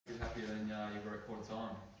you were at quarter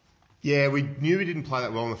time. Yeah, we knew we didn't play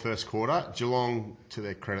that well in the first quarter. Geelong, to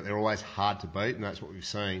their credit, they're always hard to beat, and that's what we've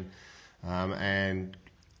seen. And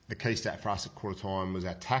the key stat for us at quarter time was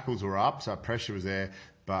our tackles were up, so our pressure was there,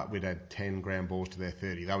 but we'd had 10 ground balls to their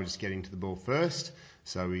 30. They were just getting to the ball first,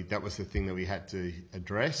 so that was the thing that we had to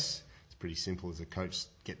address. It's pretty simple as a coach,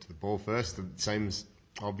 get to the ball first. It seems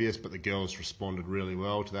obvious, but the girls responded really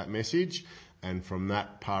well to that message, and from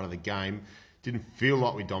that part of the game, didn't feel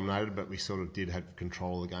like we dominated, but we sort of did have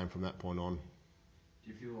control of the game from that point on.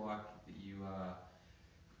 Do you feel like that you,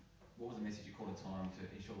 what was the message you called at time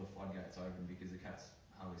to ensure the floodgates open, because the Cats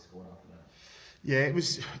hardly scored after that? Yeah,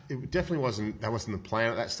 it definitely wasn't the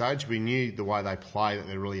plan at that stage. We knew the way they play that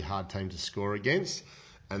they're a really hard team to score against,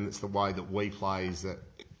 and it's the way that we play is that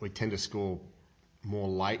we tend to score more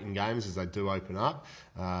late in games as they do open up.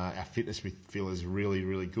 Our fitness, we feel, is really,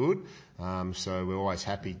 really good. So we're always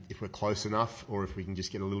happy if we're close enough, or if we can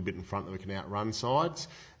just get a little bit in front that we can outrun sides.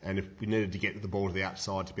 And if we needed to get the ball to the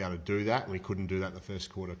outside to be able to do that, and we couldn't do that in the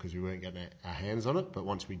first quarter because we weren't getting our hands on it. But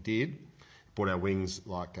once we did, brought our wings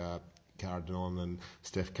like Cara Denon and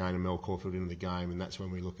Steph Cain and Mel Caulfield into the game, and that's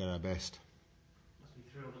when we look at our best. Must be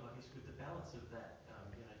thrilled, I guess, with the balance of that.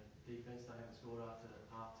 Defence, they haven't scored after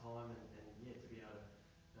half time, and to be able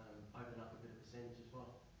to open up a bit of percentage as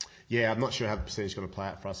well. Yeah, I'm not sure how the percentage is going to play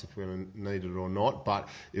out for us if we're going to need it or not, but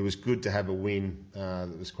it was good to have a win. That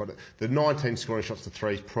was the 19 scoring shots to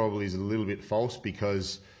threes probably is a little bit false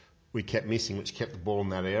because we kept missing, which kept the ball in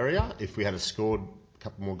that area. If we had scored a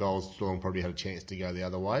couple more goals, Geelong probably had a chance to go the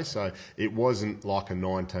other way. So it wasn't like a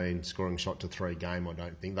 19 scoring shot to three game, I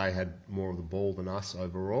don't think. They had more of the ball than us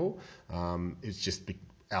overall. It's just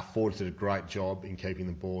our forwards did a great job in keeping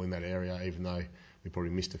the ball in that area, even though we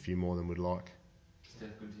probably missed a few more than we'd like.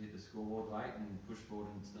 Steph, good to hit the scoreboard late and push forward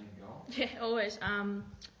and sneak a goal. Yeah, always.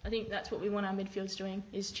 I think that's what we want our midfields doing,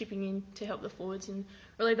 is chipping in to help the forwards and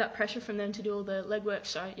relieve that pressure from them to do all the legwork.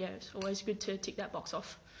 So yeah, it's always good to tick that box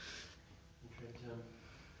off. Trent,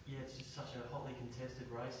 it's just such a hotly contested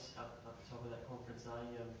race up the top of that conference,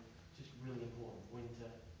 just really important win to.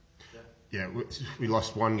 Yeah, we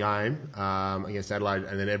lost one game against Adelaide,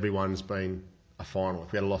 and then everyone's been a final.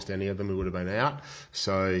 If we had lost any of them, we would have been out.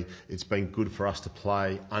 So it's been good for us to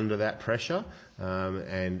play under that pressure,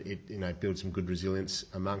 and it builds some good resilience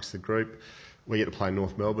amongst the group. We get to play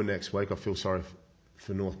North Melbourne next week. I feel sorry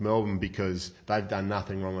for North Melbourne because they've done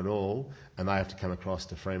nothing wrong at all, and they have to come across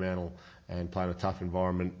to Fremantle and play in a tough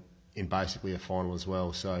environment in basically a final as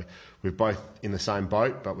well. So we're both in the same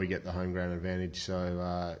boat, but we get the home ground advantage.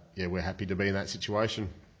 So we're happy to be in that situation.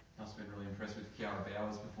 Must have been really impressed with Kiara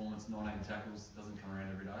Bauer's performance. 19 tackles, doesn't come around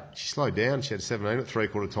every day. She slowed down. She had 17 at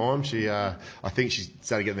three-quarter time. I think she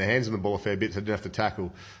started getting her hands on the ball a fair bit, so didn't have to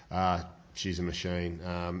tackle. She's a machine.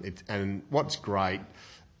 And what's great,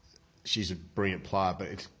 she's a brilliant player,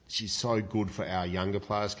 but she's so good for our younger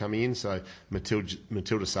players coming in. So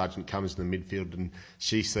Matilda Sargent comes in the midfield and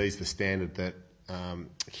she sees the standard that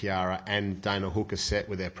Kiara and Dana Hooker set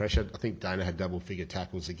with their pressure. I think Dana had double-figure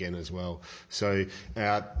tackles again as well. So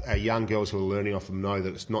our young girls who are learning off them know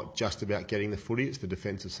that it's not just about getting the footy, it's the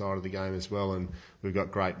defensive side of the game as well, and we've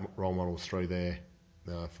got great role models through there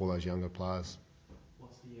for those younger players.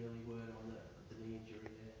 What's the early word on the knee injury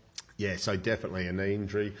there? Yeah, so definitely a knee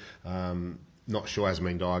injury. Not sure, hasn't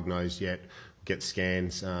been diagnosed yet. Get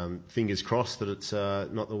scans. Fingers crossed that it's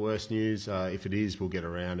not the worst news. If it is, we'll get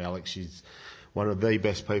around Alex. She's one of the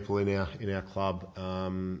best people in our club,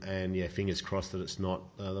 and yeah, fingers crossed that it's not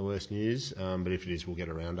the worst news. But if it is, we'll get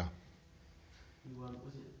around her. Was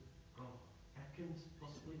it Atkins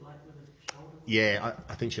possibly late with a shoulder? Yeah,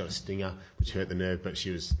 I think she got a stinger, which hurt the nerve, but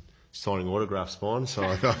she was signing autographs fine, so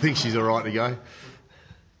I think she's all right to go.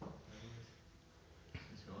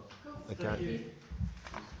 Thanks, guys. Okay.